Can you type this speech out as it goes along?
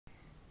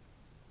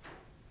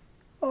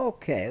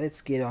Okay,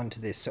 let's get on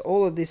to this. So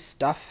all of this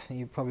stuff,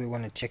 you probably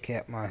want to check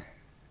out my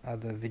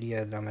other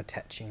video that I'm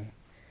attaching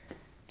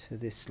to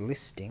this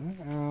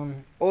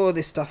listing. All of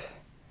this stuff,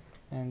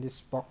 and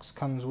this box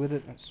comes with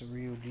it. It's a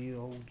real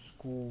deal, old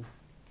school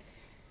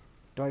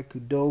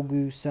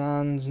Dogu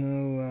Sans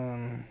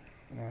no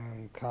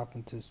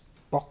carpenter's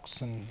box,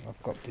 and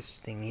I've got this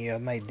thing here. I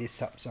made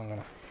this up, so I'm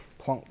gonna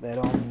plonk that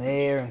on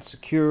there and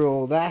secure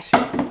all that.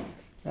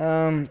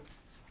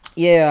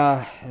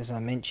 Yeah, as I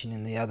mentioned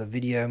in the other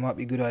video, it might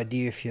be a good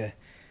idea if you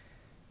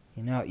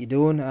know what you're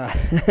doing.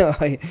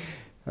 I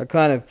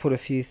kind of put a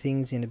few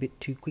things in a bit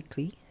too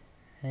quickly,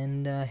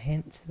 and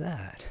hence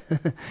that.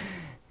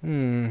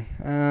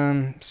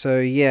 So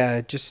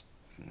yeah, just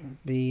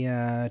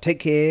take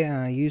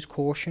care, use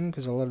caution,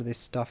 because a lot of this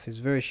stuff is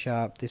very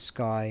sharp. This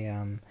guy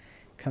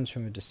comes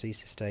from a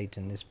deceased estate,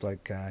 and this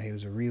bloke, he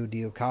was a real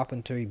deal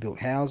carpenter. He built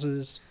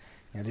houses.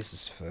 Now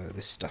this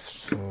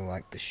stuff's for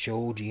like the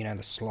shoulder, you know,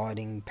 the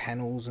sliding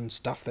panels and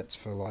stuff. That's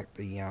for like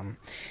the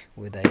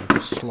where they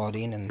slot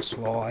in and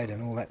slide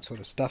and all that sort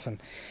of stuff. And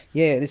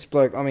yeah, this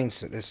bloke, I mean,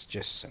 so there's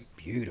just some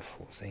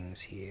beautiful things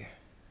here,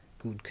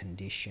 good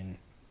condition,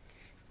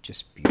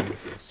 just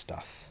beautiful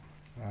stuff.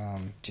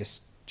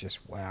 Just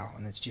wow,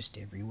 and it's just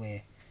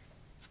everywhere.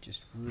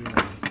 Just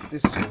really,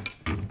 this is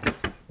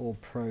all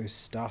pro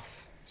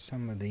stuff.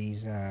 Some of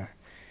these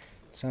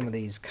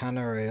kind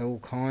of all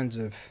kinds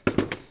of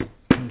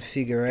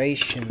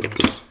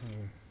configurations,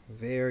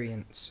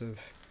 variants of,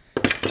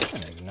 I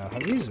don't even know how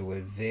to use the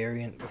word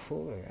variant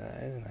before.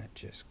 Isn't that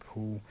just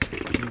cool?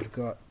 We've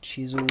got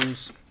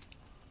chisels,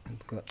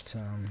 we've got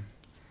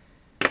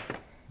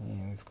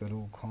we've got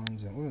all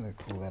kinds of, what do they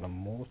call that, a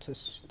mortar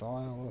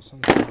style or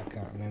something, I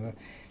can't remember.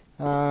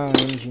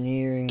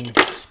 Engineering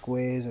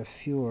squares, a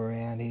few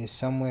around here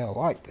somewhere. I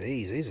like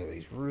these are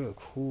these real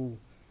cool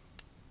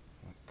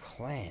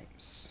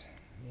clamps.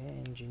 Yeah,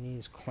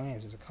 engineers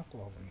clamps. There's a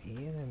couple of them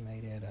here. They're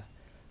made out of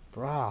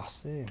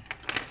brass. They're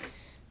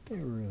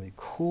really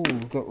cool.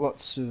 We've got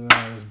lots of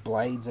those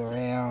blades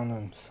around,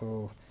 and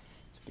for,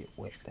 it's a bit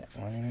wet that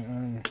one,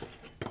 isn't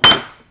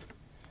it?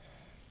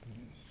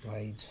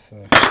 Blades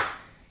for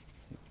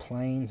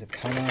planes, a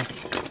cutter,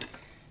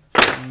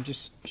 and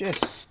just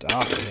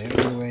stuff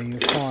everywhere.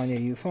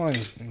 You'll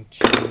find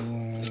chisel there,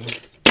 and a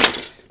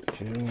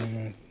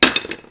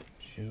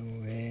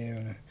chisel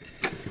here,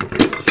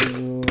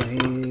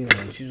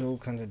 and chisel, all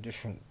kinds of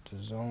different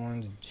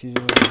designs, and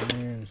chisel over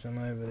there, and some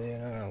over there,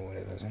 I don't know,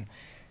 whatever.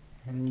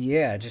 And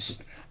yeah,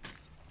 just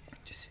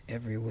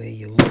everywhere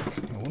you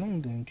look. Now what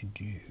I'm going to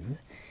do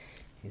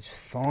is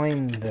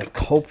find the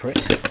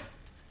culprit,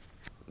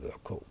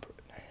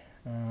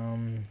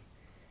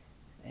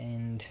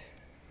 and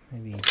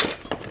maybe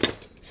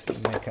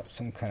make up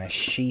some kind of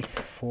sheath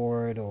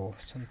for it or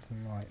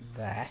something like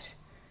that.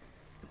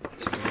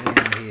 So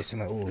around here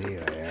somewhere, oh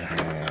here,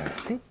 I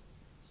think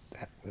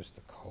that was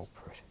the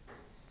culprit.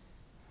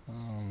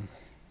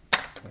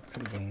 It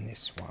could have been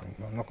this one.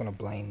 I'm not going to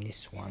blame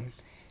this one.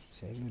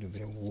 So a little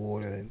bit of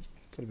water,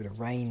 got a bit of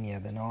rain the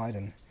other night,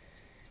 and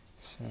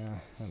so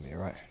that'll be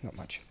alright. Not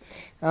much.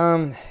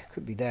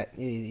 Could be that.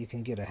 Yeah, you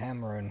can get a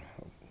hammer and,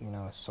 you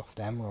know, a soft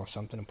hammer or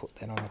something, and put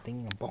that on a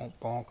thing and bonk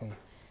bonk, and I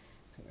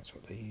think that's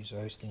what they use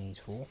those thingies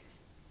for.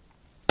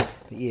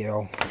 But yeah,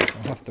 I'll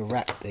have to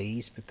wrap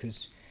these,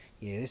 because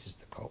yeah, this is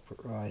the culprit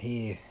right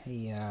here.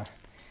 He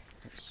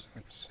let's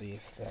see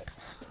if that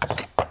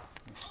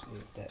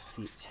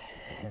fits.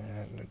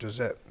 Does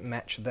that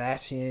match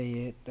that?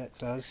 Yeah, that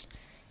does.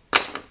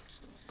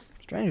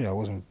 Strangely, I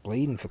wasn't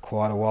bleeding for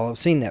quite a while. I've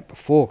seen that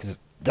before, because it's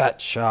that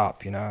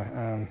sharp, you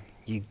know.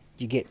 You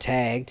get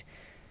tagged,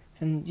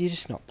 and you're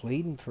just not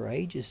bleeding for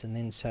ages, and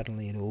then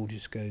suddenly it all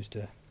just goes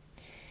to,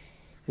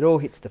 it all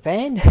hits the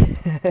fan.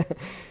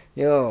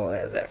 Yo,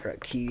 there's that for a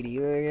cutie.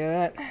 Look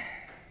at that.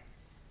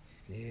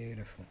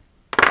 Beautiful.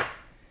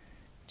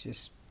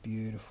 Just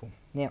beautiful.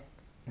 Now,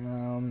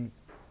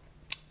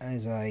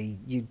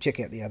 you check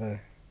out the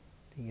other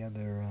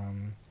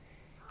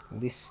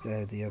list,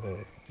 the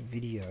other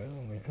video.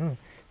 I'm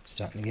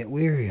starting to get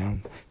weary.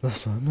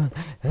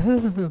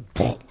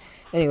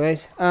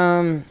 Anyways,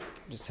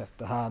 just have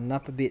to harden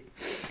up a bit.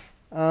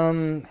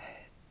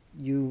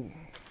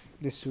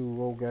 This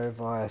will all go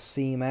via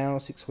sea mail,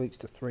 6 weeks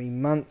to 3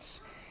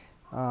 months.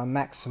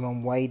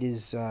 Maximum weight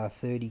is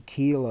 30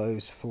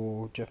 kilos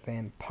for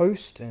Japan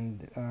Post,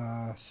 and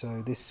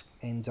so this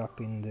ends up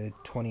in the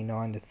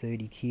 29 to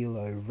 30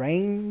 kilo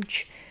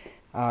range.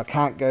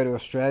 Can't go to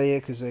Australia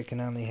because they can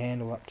only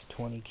handle up to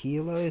 20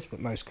 kilos, but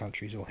most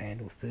countries will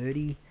handle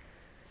 30.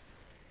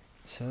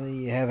 So there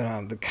you have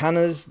it. The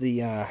cunners,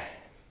 the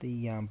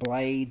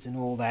blades and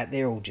all that,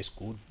 they're all just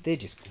good. They're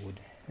just good.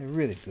 They're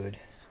really good.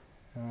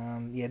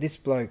 Yeah, this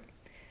bloke,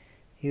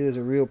 he was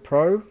a real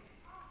pro,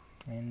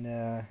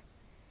 and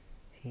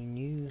he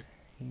knew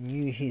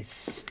his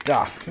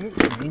stuff. It's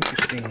an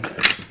interesting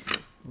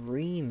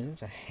ream.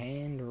 It's a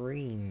hand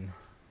ream.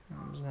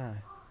 What was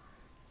that?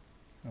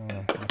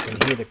 Oh, I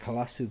can hear the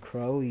Kalasu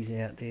crow. He's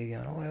out there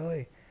going, oi,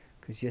 oi.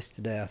 Because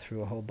yesterday I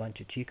threw a whole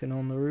bunch of chicken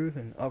on the roof,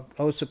 and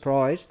I was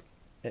surprised.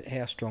 at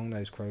how strong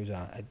those crows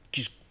are.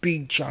 Just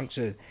big chunks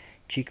of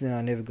chicken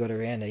I never got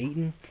around to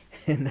eating,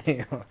 and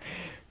they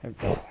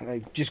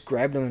just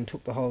grabbed them and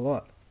took the whole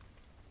lot,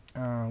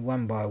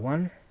 one by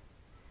one.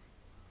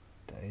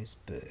 Those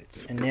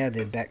birds, and now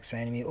they're back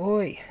saying to me,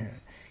 "Oi, you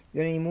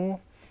got any more?"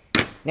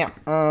 Now,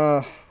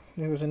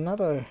 there was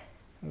another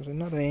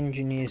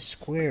engineer's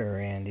square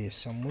around here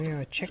somewhere.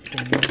 I checked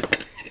them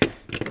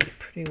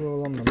pretty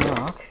well on the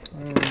mark.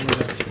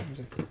 There's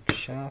a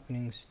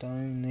sharpening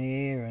stone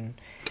there, and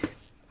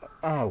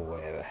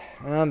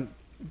whatever.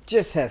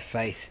 Just have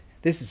faith.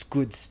 This is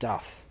good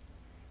stuff.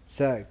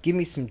 So give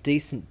me some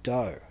decent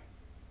dough.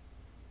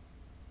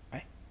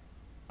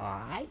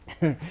 Alright.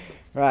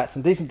 Right,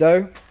 some decent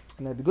dough,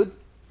 and that'd be good.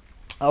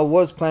 I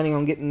was planning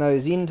on getting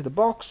those into the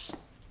box.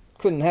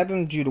 Couldn't have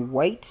them due to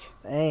weight,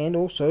 and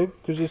also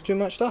because there's too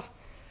much stuff.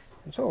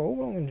 And so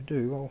what I'm going to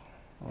do,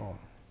 I'll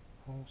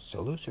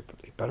sell those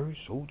separately. Batteries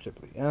sold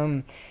separately.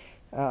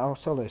 I'll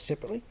sell those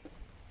separately,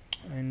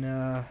 and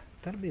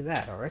that'll be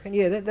that, I reckon.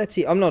 Yeah, that's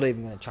it. I'm not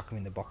even going to chuck them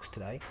in the box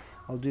today.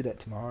 I'll do that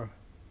tomorrow,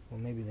 or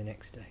maybe the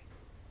next day.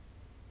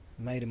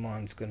 A mate of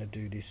mine's going to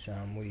do this,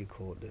 what do you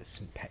call it, the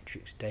St.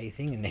 Patrick's Day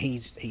thing, and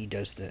he's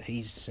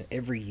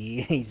every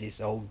year, he's this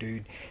old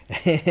dude,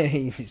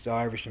 he's this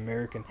Irish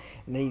American,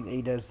 and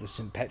he does the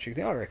St. Patrick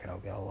thing. I reckon I'll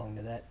go along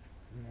to that,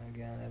 and I'll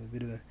go and have a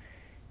bit of a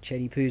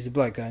chatty poos. The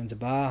bloke owns a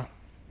bar,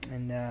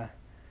 and I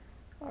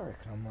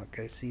reckon I might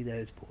go see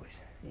those boys.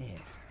 Yeah,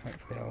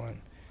 hopefully I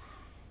won't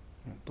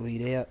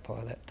bleed out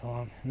by that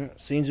time. No,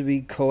 it seems to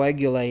be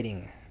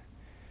coagulating.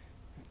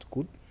 That's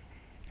good.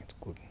 That's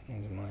good.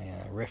 There's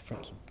my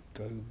reference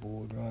go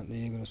board right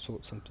there. Going to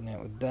sort something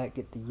out with that.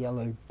 Get the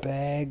yellow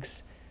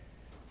bags.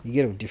 You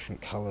get all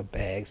different colour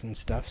bags and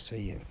stuff, so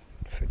you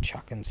for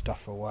chucking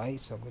stuff away.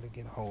 So I've got to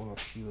get a hold of a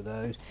few of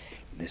those.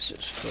 This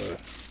is for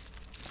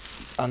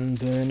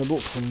unburnable,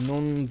 for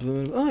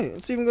non-burnable. Oh,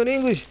 it's even got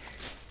English.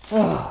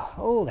 Oh,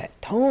 all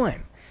that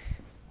time.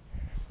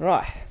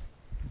 Right.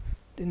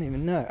 Didn't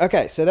even know.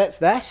 Okay, so that's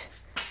that.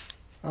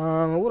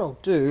 What I'll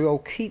do, I'll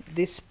keep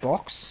this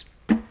box.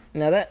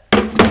 Now that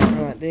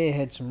right there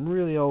had some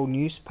really old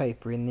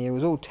newspaper in there. It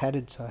was all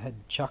tattered, so I had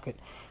to chuck it.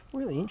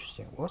 Really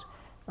interesting it was.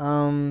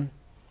 And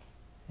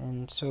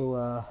so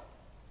a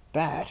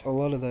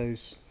lot of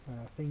those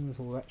things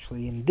were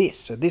actually in this.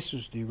 So this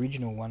was the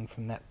original one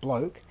from that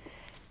bloke,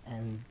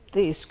 and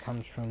this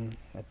comes from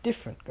a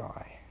different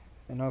guy.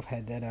 And I've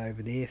had that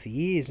over there for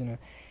years, and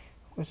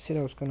I said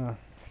I was going to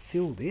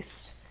fill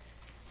this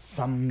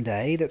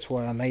someday. That's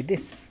why I made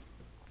this,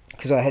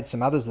 because I had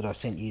some others that I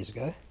sent years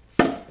ago,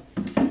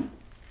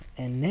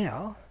 and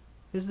now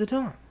is the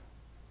time.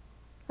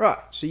 Right,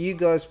 so you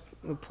guys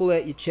pull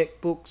out your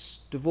checkbooks,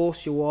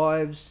 divorce your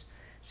wives,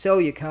 sell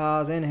your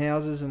cars and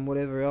houses and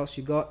whatever else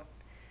you got,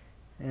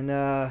 and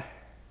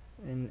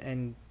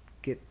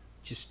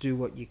just do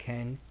what you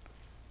can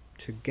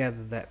to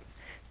gather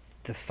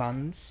the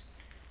funds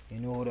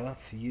in order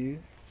for you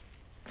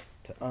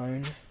to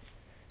own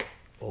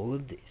all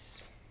of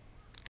this.